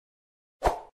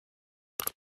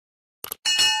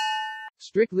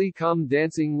Strictly Come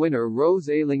Dancing winner Rose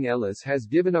Ayling-Ellis has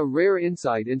given a rare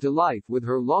insight into life with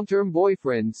her long-term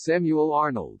boyfriend Samuel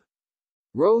Arnold.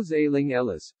 Rose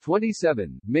Ayling-Ellis,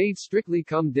 27, made Strictly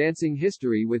Come Dancing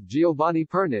history with Giovanni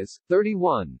Pernice,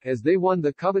 31, as they won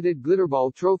the coveted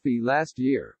Glitterball trophy last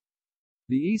year.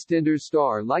 The EastEnders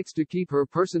star likes to keep her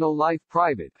personal life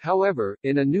private. However,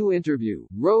 in a new interview,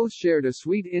 Rose shared a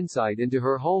sweet insight into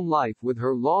her home life with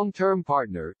her long-term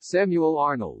partner, Samuel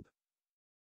Arnold.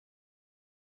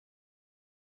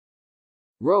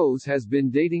 Rose has been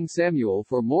dating Samuel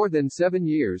for more than 7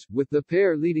 years, with the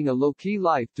pair leading a low-key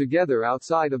life together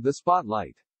outside of the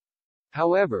spotlight.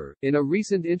 However, in a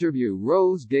recent interview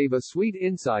Rose gave a sweet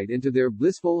insight into their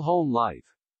blissful home life.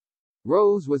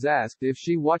 Rose was asked if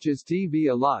she watches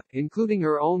TV a lot, including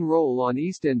her own role on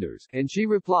EastEnders, and she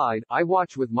replied, "I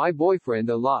watch with my boyfriend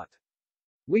a lot.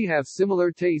 We have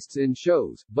similar tastes in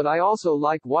shows, but I also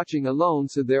like watching alone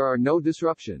so there are no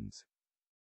disruptions."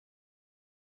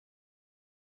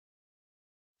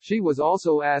 She was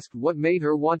also asked what made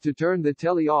her want to turn the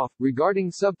telly off, regarding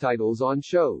subtitles on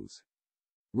shows.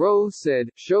 Rose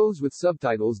said, "Shows with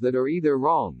subtitles that are either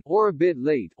wrong, or a bit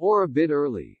late, or a bit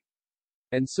early.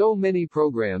 And so many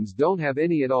programs don't have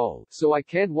any at all, so I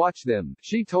can't watch them,"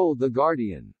 she told The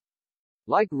Guardian.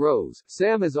 Like Rose,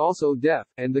 Sam is also deaf,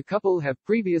 and the couple have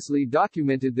previously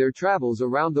documented their travels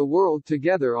around the world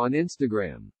together on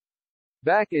Instagram.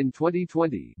 Back in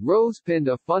 2020, Rose penned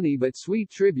a funny but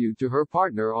sweet tribute to her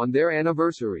partner on their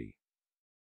anniversary.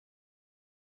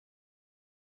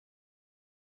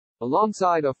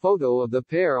 Alongside a photo of the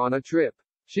pair on a trip,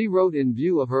 she wrote, "In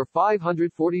view of her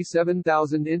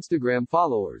 547,000 Instagram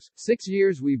followers, 6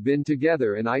 years we've been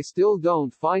together and I still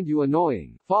don't find you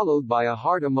annoying," followed by a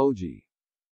heart emoji.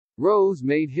 Rose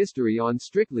made history on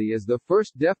Strictly as the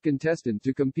first deaf contestant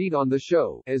to compete on the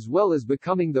show, as well as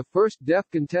becoming the first deaf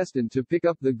contestant to pick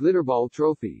up the Glitterball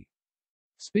trophy.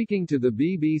 Speaking to the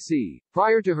BBC,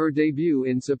 prior to her debut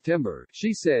in September,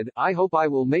 she said, "I hope I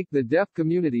will make the deaf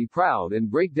community proud and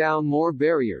break down more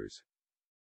barriers.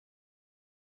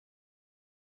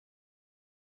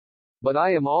 But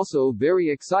I am also very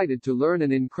excited to learn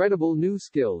an incredible new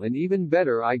skill, and even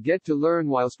better I get to learn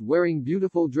whilst wearing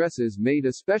beautiful dresses made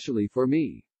especially for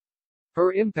me."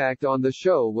 Her impact on the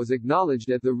show was acknowledged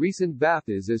at the recent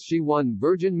BAFTAs as she won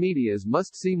Virgin Media's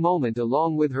must-see moment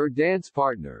along with her dance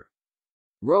partner.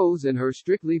 Rose and her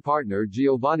Strictly partner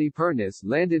Giovanni Pernice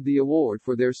landed the award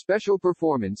for their special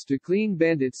performance to Clean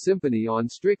Bandit's Symphony on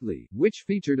Strictly, which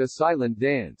featured a silent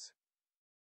dance.